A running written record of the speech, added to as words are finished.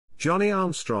Johnnie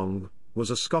Armstrong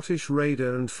was a Scottish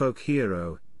raider and folk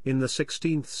hero in the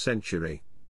 16th century.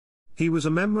 He was a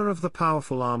member of the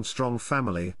powerful Armstrong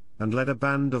family, and led a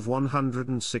band of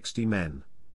 160 men.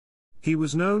 He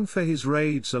was known for his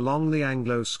raids along the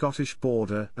Anglo-Scottish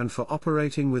border and for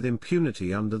operating with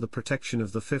impunity under the protection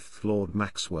of the 5th Lord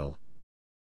Maxwell.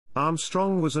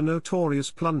 Armstrong was a notorious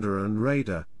plunderer and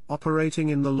raider, operating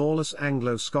in the lawless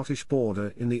Anglo-Scottish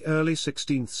border in the early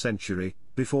 16th century,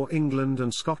 before England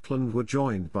and Scotland were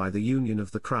joined by the Union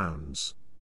of the Crowns.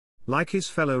 Like his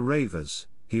fellow reivers,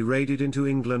 he raided into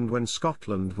England when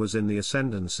Scotland was in the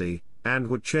ascendancy, and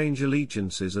would change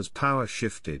allegiances as power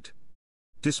shifted.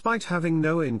 Despite having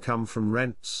no income from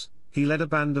rents, he led a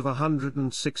band of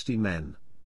 160 men.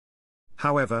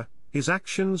 However, his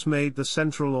actions made the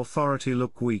central authority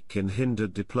look weak and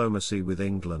hindered diplomacy with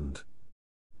England.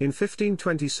 In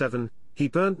 1527, he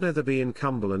burnt Netherby in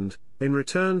Cumberland, in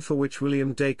return for which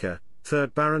William Dacre,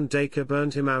 3rd Baron Dacre,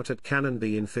 burnt him out at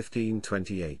Canonbie in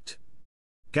 1528.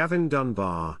 Gavin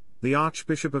Dunbar, the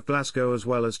Archbishop of Glasgow as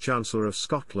well as Chancellor of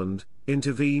Scotland,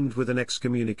 intervened with an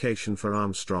excommunication for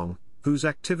Armstrong, whose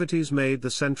activities made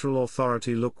the central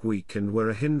authority look weak and were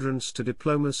a hindrance to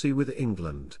diplomacy with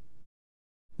England.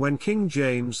 When King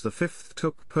James V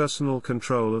took personal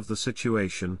control of the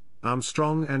situation,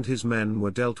 Armstrong and his men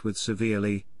were dealt with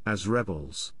severely, as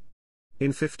rebels. In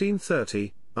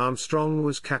 1530, Armstrong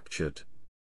was captured.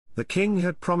 The king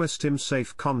had promised him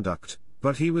safe conduct,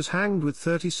 but he was hanged with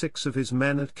 36 of his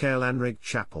men at Caerlanrig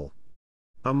Chapel.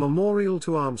 A memorial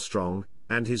to Armstrong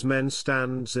and his men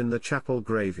stands in the chapel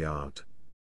graveyard.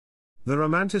 The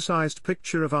romanticized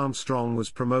picture of Armstrong was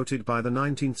promoted by the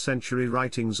 19th-century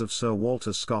writings of Sir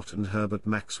Walter Scott and Herbert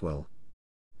Maxwell.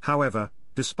 However,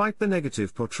 despite the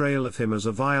negative portrayal of him as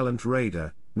a violent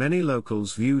raider, many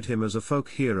locals viewed him as a folk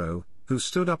hero, who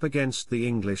stood up against the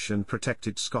English and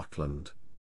protected Scotland.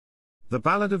 The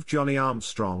Ballad of Johnnie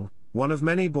Armstrong, one of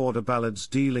many border ballads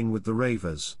dealing with the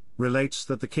reivers, relates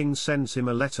that the king sends him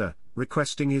a letter,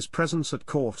 requesting his presence at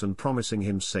court and promising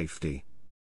him safety.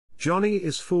 Johnnie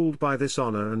is fooled by this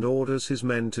honor and orders his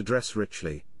men to dress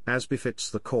richly, as befits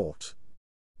the court.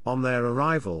 On their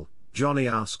arrival, Johnnie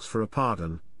asks for a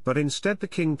pardon, but instead the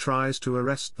king tries to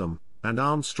arrest them, and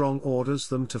Armstrong orders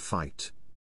them to fight.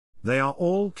 They are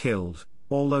all killed,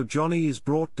 although Johnnie is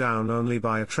brought down only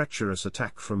by a treacherous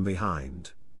attack from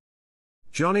behind.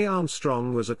 Johnnie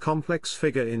Armstrong was a complex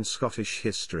figure in Scottish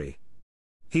history.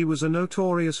 He was a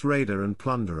notorious raider and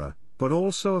plunderer, but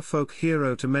also a folk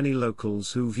hero to many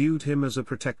locals who viewed him as a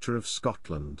protector of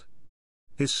Scotland.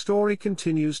 His story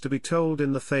continues to be told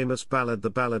in the famous ballad The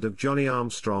Ballad of Johnnie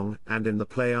Armstrong and in the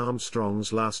play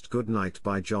Armstrong's Last Good Night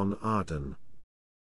by John Arden.